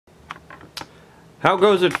How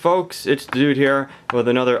goes it, folks? It's Dude here with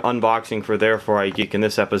another unboxing for Therefore I Geek in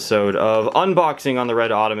this episode of Unboxing on the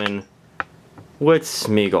Red Ottoman with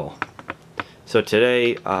Smeagol. So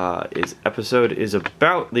today, episode is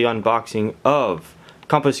about the unboxing of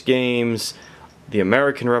Compass Games' The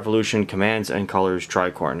American Revolution Commands and Colors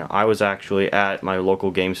Tricorne. Now, I was actually at my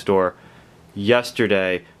local game store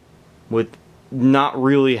yesterday with not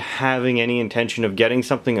really having any intention of getting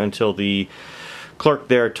something until the clerk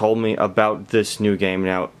there told me about this new game.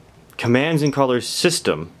 Now, Commands and Colors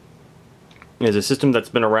system is a system that's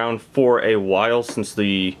been around for a while, since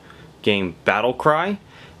the game Battle Cry,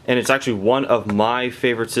 and it's actually one of my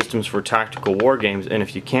favorite systems for tactical war games. And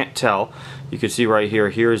if you can't tell, you can see right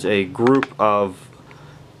here, here's a group of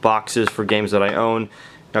boxes for games that I own.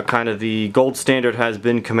 Now, kind of the gold standard has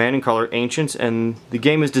been Command and Color Ancients, and the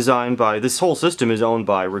game is designed by, this whole system is owned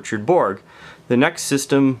by Richard Borg. The next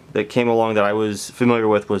system that came along that I was familiar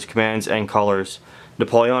with was Commands and Colors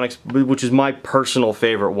Napoleonics, which is my personal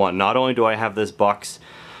favorite one. Not only do I have this box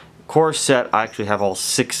core set, I actually have all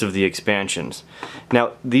 6 of the expansions.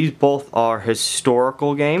 Now, these both are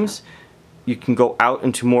historical games. You can go out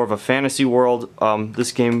into more of a fantasy world.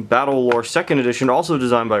 This game, Battle Lore 2nd Edition, also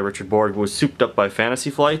designed by Richard Borg, was souped up by Fantasy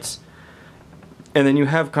Flights. And then you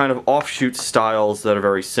have kind of offshoot styles that are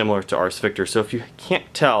very similar to Ars Victor. So if you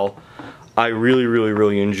can't tell, I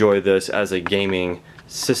really enjoy this as a gaming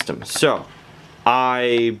system. So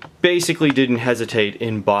I basically didn't hesitate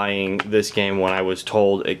in buying this game when I was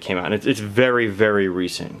told it came out. It's very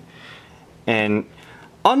recent. And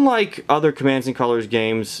unlike other Commands and Colors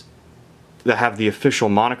games that have the official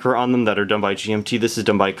moniker on them that are done by GMT, this is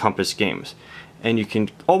done by Compass Games. And you can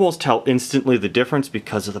almost tell instantly the difference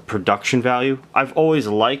because of the production value. I've always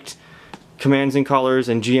liked Commands and Colors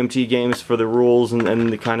and GMT games for the rules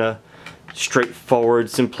and the kind of straightforward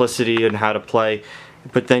simplicity and how to play.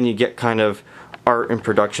 But then you get kind of art and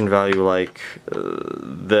production value like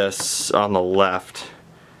this on the left.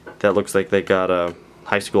 That looks like they got a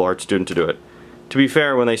high school art student to do it. To be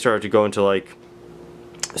fair, when they started to go into like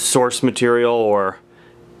source material or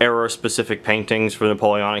era-specific paintings for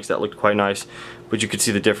Napoleonics, that looked quite nice, but you could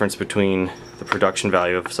see the difference between the production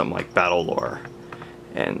value of something like Battle Lore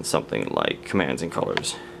and something like Commands and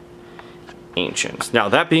Colors Ancients. Now,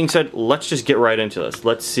 that being said, let's just get right into this.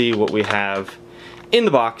 Let's see what we have in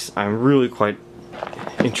the box. I'm really quite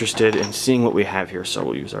interested in seeing what we have here, so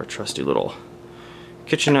we'll use our trusty little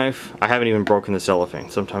kitchen knife. I haven't even broken the cellophane.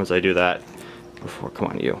 Sometimes I do that before. Come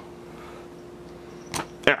on, you.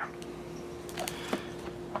 There.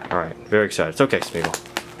 Alright, very excited. It's okay, Smeagol.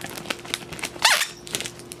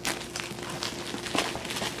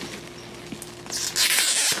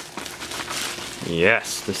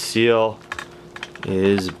 Yes, the seal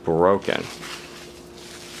is broken. You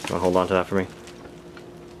want to hold on to that for me?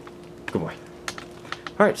 Good boy.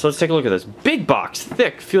 Alright, so let's take a look at this. Big box,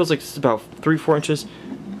 thick, feels like it's about 3-4 inches.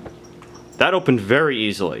 That opened very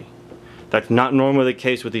easily. That's not normally the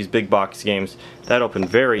case with these big box games. That opened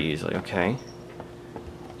very easily, okay.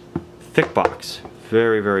 Thick box.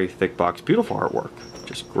 Very thick box. Beautiful artwork.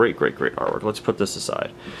 Just great artwork. Let's put this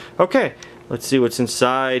aside. Okay, let's see what's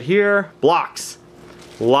inside here. Blocks.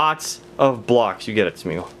 Lots of blocks. You get it,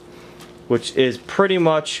 Smeagol. Which is pretty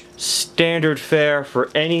much standard fare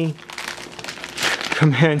for any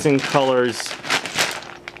Commands and Colors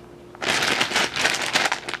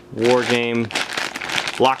war game.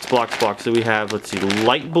 Blocks. So we have, let's see,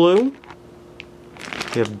 light blue,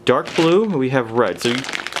 we have dark blue, and we have red. So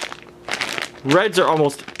reds are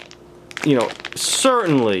almost, you know,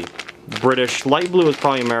 certainly British. Light blue is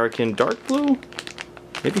probably American. Dark blue,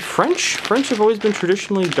 maybe French? French have always been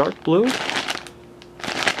traditionally dark blue.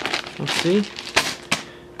 Let's see.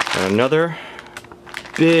 And another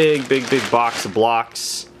big box of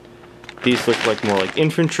blocks. These look like more like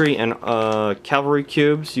infantry and cavalry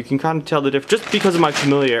cubes. You can kind of tell the difference just because of my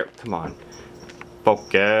familiarity. Come on,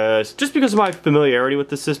 focus. Just because of my familiarity with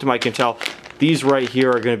the system, I can tell these right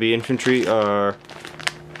here are going to be infantry. Yeah,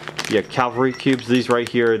 cavalry cubes. These right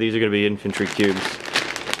here, these are going to be infantry cubes.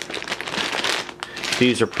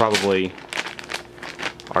 These are probably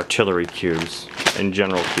artillery cubes and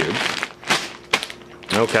general cubes.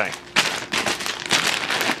 Okay.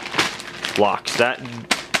 Blocks. That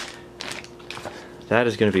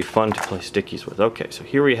is going to be fun to play stickies with. Okay, so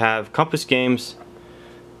here we have Compass Games.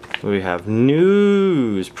 We have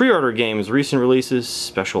news, pre-order games, recent releases,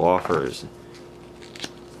 special offers.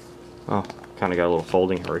 Oh, kind of got a little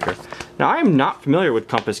folding right here. Now, I am not familiar with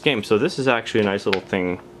Compass Games, so this is actually a nice little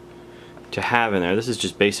thing to have in there. This is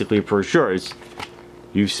just basically a brochure.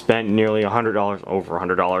 You've spent nearly $100, over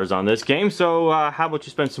 $100 on this game, so how about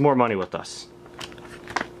you spend some more money with us?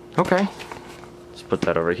 Okay. put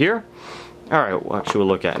that over here. Alright, what should we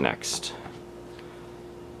look at next?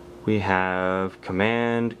 We have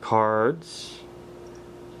command cards.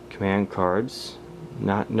 Command cards.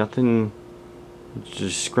 Nothing to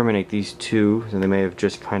discriminate these two, and they may have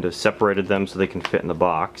just kind of separated them so they can fit in the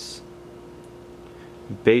box.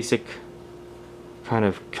 Basic kind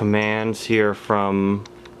of commands here from,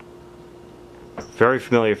 very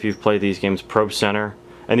familiar if you've played these games, Probe Center.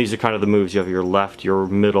 And these are kind of the moves. You have your left, your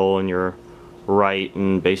middle, and your right,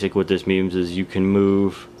 and basically what this means is you can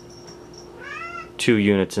move 2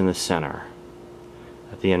 units in the center.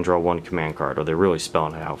 At the end, draw 1 command card. Oh, they're really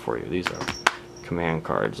spelling it out for you. These are command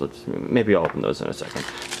cards. Maybe I'll open those in a second.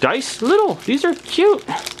 Dice, little. These are cute.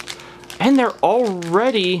 And they're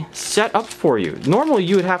already set up for you. Normally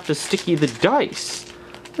you would have to sticky the dice.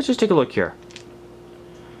 Let's just take a look here.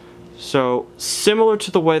 So, similar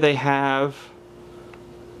to the way they have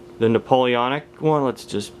the Napoleonic one, let's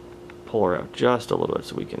just pull her out just a little bit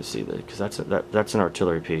so we can see that, because that's an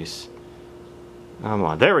artillery piece. Come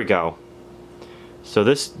on, there we go. So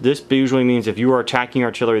this usually means if you are attacking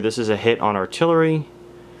artillery, this is a hit on artillery.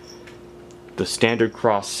 The standard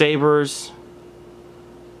cross sabers.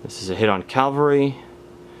 This is a hit on cavalry.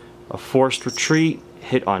 A forced retreat,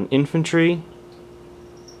 hit on infantry.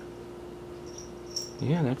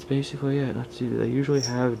 Yeah, that's basically it. Let's see, do they usually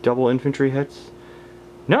have double infantry hits?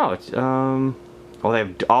 No, it's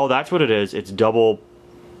that's what it is. It's double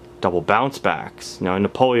bounce backs. Now in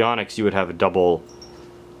Napoleonics you would have a double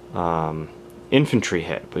infantry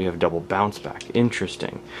hit, but you have double bounce back.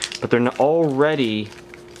 Interesting. But they're already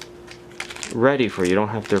ready for you. You don't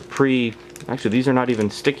have to actually these are not even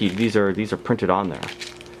sticky. These are printed on there.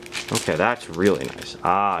 Okay, that's really nice.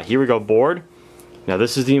 Ah, here we go, board. Now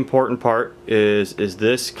this is the important part. Is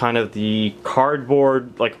this kind of the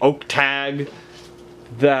cardboard like oak tag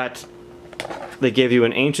that they gave you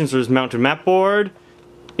in Ancients? There's mounted map board.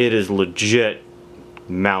 It is legit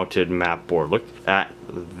mounted map board. Look at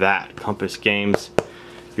that. Compass Games.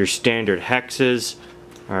 Your standard hexes.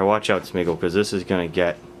 Alright, watch out, Smeagol, because this is gonna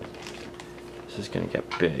get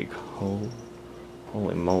big.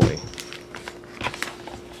 Holy moly.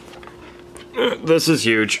 This is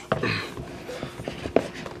huge.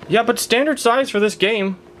 Yeah, but standard size for this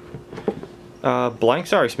game. Blank,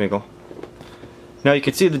 sorry, Smeagol. Now you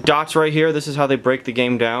can see the dots right here. This is how they break the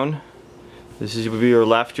game down. This is would be your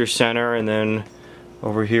left, your center, and then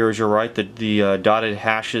over here is your right. The dotted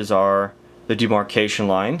hashes are the demarcation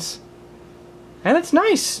lines. And it's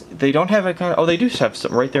nice. They don't have a kind of, oh, they do have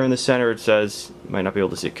something right there in the center. It says, you might not be able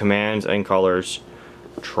to see it, commands and colors,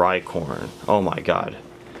 Tricorne. Oh my god.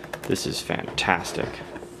 This is fantastic.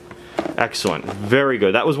 Excellent. Very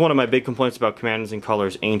good. That was one of my big complaints about Commands and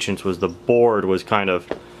Colors Ancients, was the board was kind of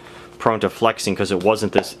prone to flexing because it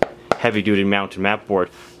wasn't this heavy-duty mounted map board.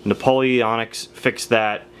 Napoleonics fixed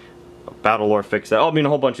that. Battlelore fixed that. Oh, I mean, a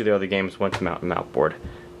whole bunch of the other games went to mounted map board.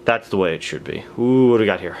 That's the way it should be. Ooh, what do we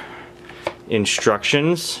got here?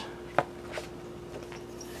 Instructions.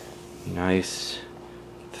 Nice.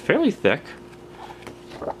 Fairly thick.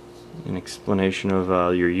 An explanation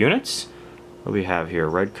of your units. What do we have here?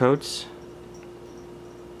 Redcoats.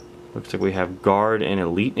 Looks like we have Guard and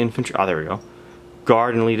Elite Infantry. Oh, there we go.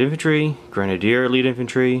 Guard and Elite Infantry. Grenadier Elite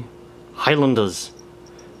Infantry. Highlanders.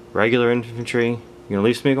 Regular Infantry. You gonna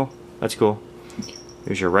leave, Smeagol? That's cool.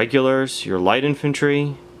 Here's your regulars, your light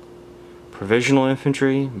infantry, provisional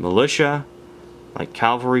infantry, militia, light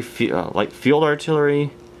cavalry, light field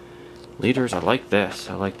artillery, leaders. I like this.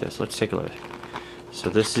 I like this. Let's take a look. So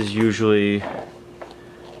this is usually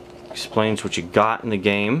explains what you got in the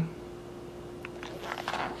game.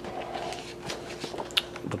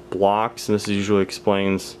 The blocks, and this usually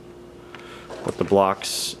explains what the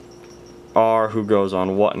blocks are, who goes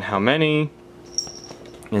on what and how many.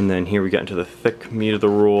 And then here we get into the thick meat of the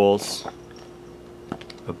rules.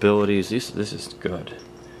 Abilities. This is good.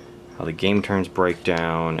 How the game turns break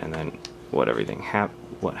down, and then what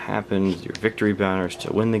what happens, your victory banners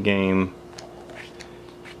to win the game.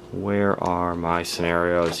 Where are my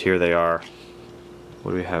scenarios? Here they are.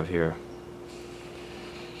 What do we have here?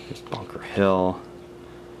 Here's Bunker Hill.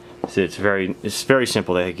 See, it's very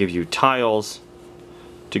simple. They give you tiles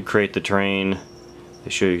to create the terrain.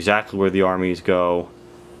 They show you exactly where the armies go,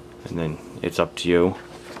 and then it's up to you.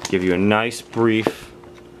 Give you a nice brief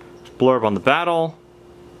blurb on the battle.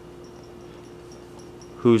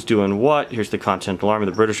 Who's doing what? Here's the Continental Army,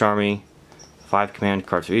 the British Army. 5 command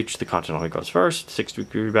cards for each. The Continental Army goes first. 6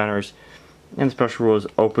 victory banners. And the special rules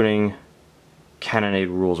opening cannonade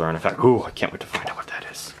rules are in effect. Ooh, I can't wait to find out what that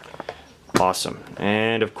is. Awesome.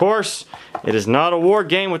 And of course, it is not a war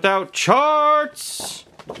game without charts.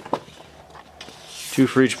 2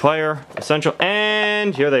 for each player, essential,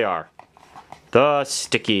 and here they are. The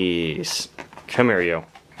stickies. Come here, you.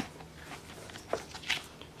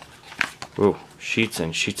 Ooh, sheets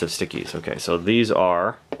and sheets of stickies. Okay, so these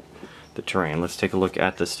are the terrain. Let's take a look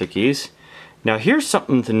at the stickies. Now here's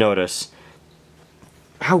something to notice.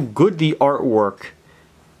 How good the artwork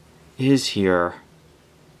is here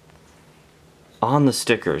on the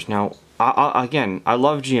stickers. Now, again, I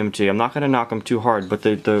love GMT. I'm not going to knock them too hard, but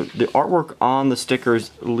the artwork on the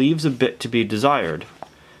stickers leaves a bit to be desired.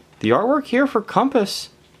 The artwork here for Compass,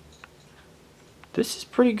 this is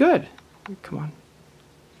pretty good. Come on.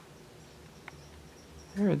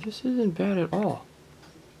 Here, this isn't bad at all.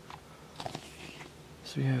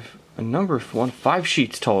 So we have a number of 5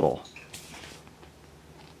 sheets total.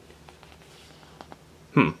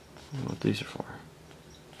 I don't know what these are for.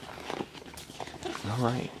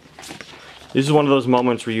 Alright. This is one of those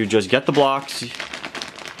moments where you just get the blocks,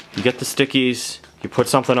 you get the stickies, you put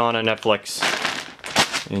something on a Netflix,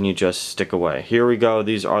 and you just stick away. Here we go.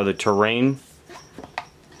 These are the terrain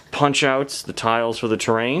punch-outs, the tiles for the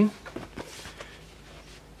terrain.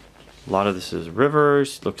 A lot of this is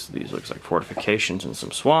rivers. These looks like fortifications and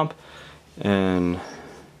some swamp, and the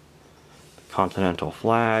continental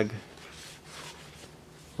flag.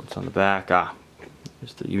 What's on the back?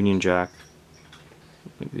 There's the Union Jack. I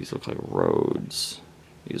think these look like roads.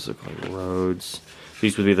 These look like roads.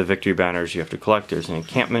 These would be the victory banners you have to collect. There's an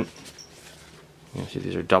encampment. You see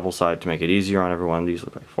these are double-sided to make it easier on everyone. These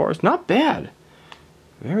look like forests. Not bad.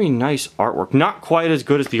 Very nice artwork. Not quite as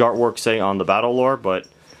good as the artwork, say, on the Battle Lore, but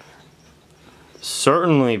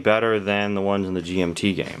certainly better than the ones in the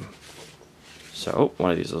GMT game. So, one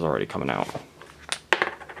of these is already coming out.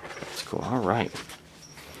 That's cool. Alright.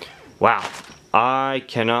 Wow. I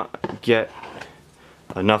cannot get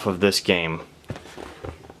enough of this game.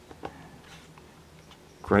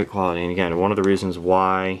 Great quality. And again, one of the reasons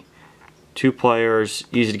why 2 players,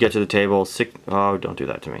 easy to get to the table, oh, don't do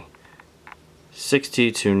that to me.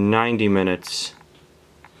 60 to 90 minutes.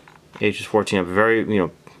 Age is 14 up. Very,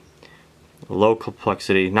 low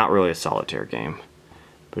complexity. Not really a solitaire game.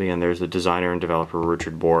 But again, there's the designer and developer,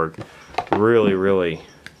 Richard Borg. Really, really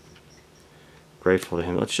grateful to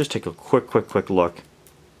him. Let's just take a quick look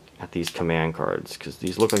at these command cards, because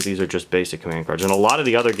these look like these are just basic command cards. And a lot of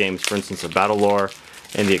the other games, for instance, the Battle Lore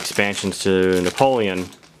and the expansions to Napoleon,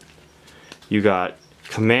 you got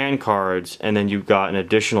command cards, and then you got an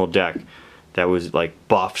additional deck that was like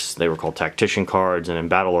buffs. They were called tactician cards, and in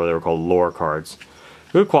Battle Lore they were called lore cards.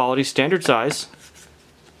 Good quality, standard size.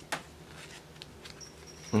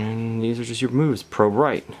 And these are just your moves. Probe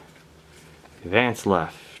right, advance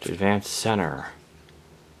left, advance center,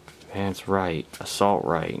 advance right, assault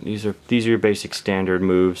right. These are your basic standard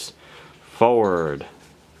moves. Forward.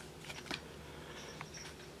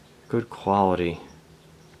 Good quality.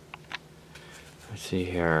 Let's see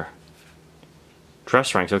here.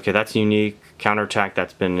 Dress ranks. Okay, that's unique. Counterattack,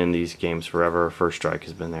 that's been in these games forever. First strike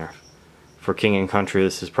has been there. For King and Country,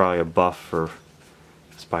 this is probably a buff for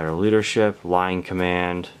Spider Leadership, Line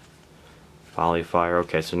Command, Volley Fire.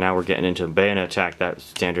 Okay, so now we're getting into Bayonet Attack. That's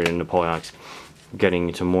standard in Napoleonics. Getting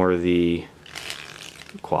into more of the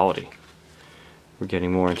quality. We're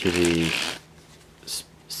getting more into the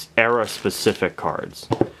era-specific cards.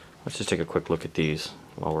 Let's just take a quick look at these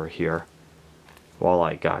while we're here. While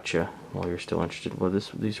I gotcha, while you're still interested. Well,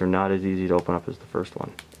 these are not as easy to open up as the first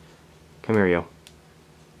one. Come here, yo.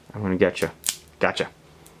 I'm gonna get you. Gotcha.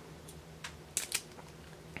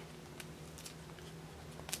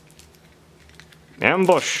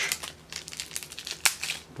 Ambush.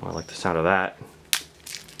 Oh, I like the sound of that.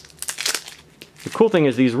 The cool thing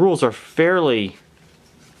is these rules are fairly,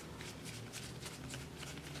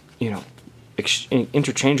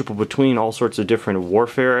 interchangeable between all sorts of different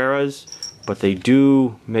warfare eras, but they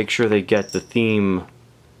do make sure they get the theme.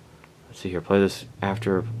 Let's see here. Play this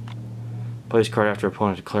card after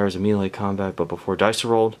opponent declares a melee combat, but before dice are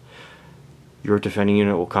rolled, your defending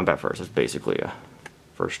unit will combat first. That's basically a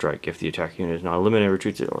first strike. If the attack unit is not eliminated,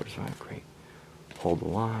 retreats it. Or great. Hold the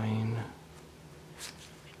line.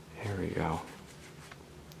 Here we go.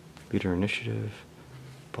 Leader initiative.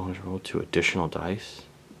 Bonus roll 2 additional dice.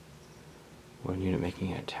 1 unit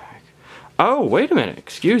making an attack. Oh, wait a minute.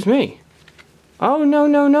 Excuse me. Oh, no,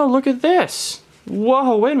 look at this.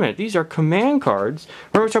 Whoa, wait a minute. These are command cards.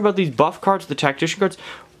 Remember we talked about these buff cards, the tactician cards?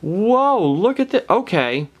 Whoa, look at this.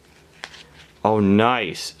 Okay. Oh,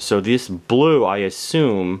 nice. So this blue, I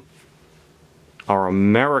assume, are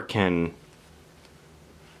American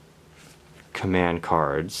command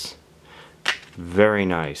cards. Very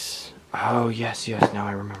nice. Oh, yes, now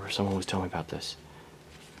I remember. Someone was telling me about this.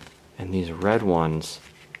 And these red ones,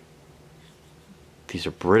 these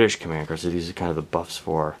are British command cards, so these are kind of the buffs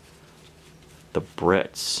for the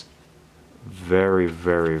Brits. Very,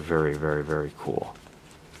 very, very, very, very cool.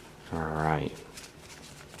 Alright.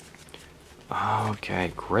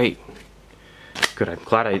 Okay, great. Good, I'm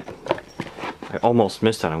glad I almost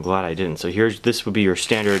missed that. I'm glad I didn't. So this would be your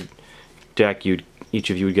standard deck. Each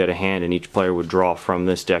of you would get a hand, and each player would draw from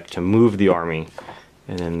this deck to move the army.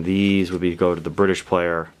 And then these would go to the British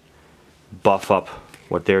player, buff up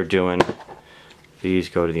what they're doing. These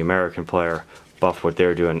go to the American player, buff what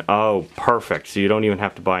they're doing. Oh, perfect. So you don't even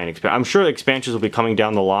have to buy an expansion. I'm sure the expansions will be coming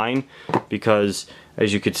down the line, because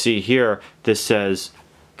as you can see here, this says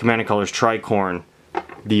Command & Colors Tricorne,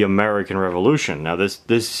 the American Revolution. Now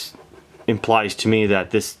this implies to me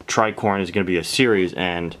that this Tricorne is going to be a series,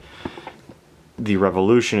 and the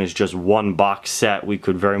Revolution is just one box set. We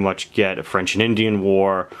could very much get a French and Indian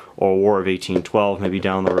War, or War of 1812 maybe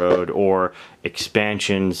down the road, or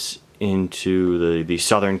expansions into the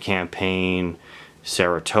Southern Campaign,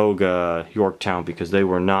 Saratoga, Yorktown, because they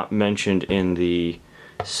were not mentioned in the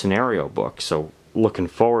scenario book. So looking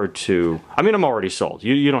forward to, I mean, I'm already sold.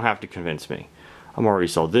 You don't have to convince me. I'm already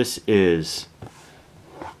sold. This is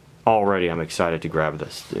already, I'm excited to grab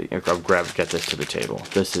this. Get this to the table.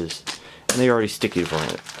 This is, and they already sticky for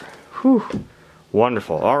it. Whew.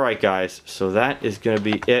 Wonderful. Alright guys, so that is going to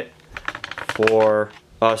be it for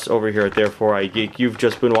us over here at Therefore I Geek. You've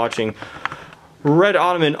just been watching Red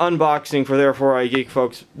Ottoman unboxing for Therefore I Geek,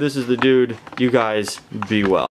 folks. This is the Dude. You guys be well.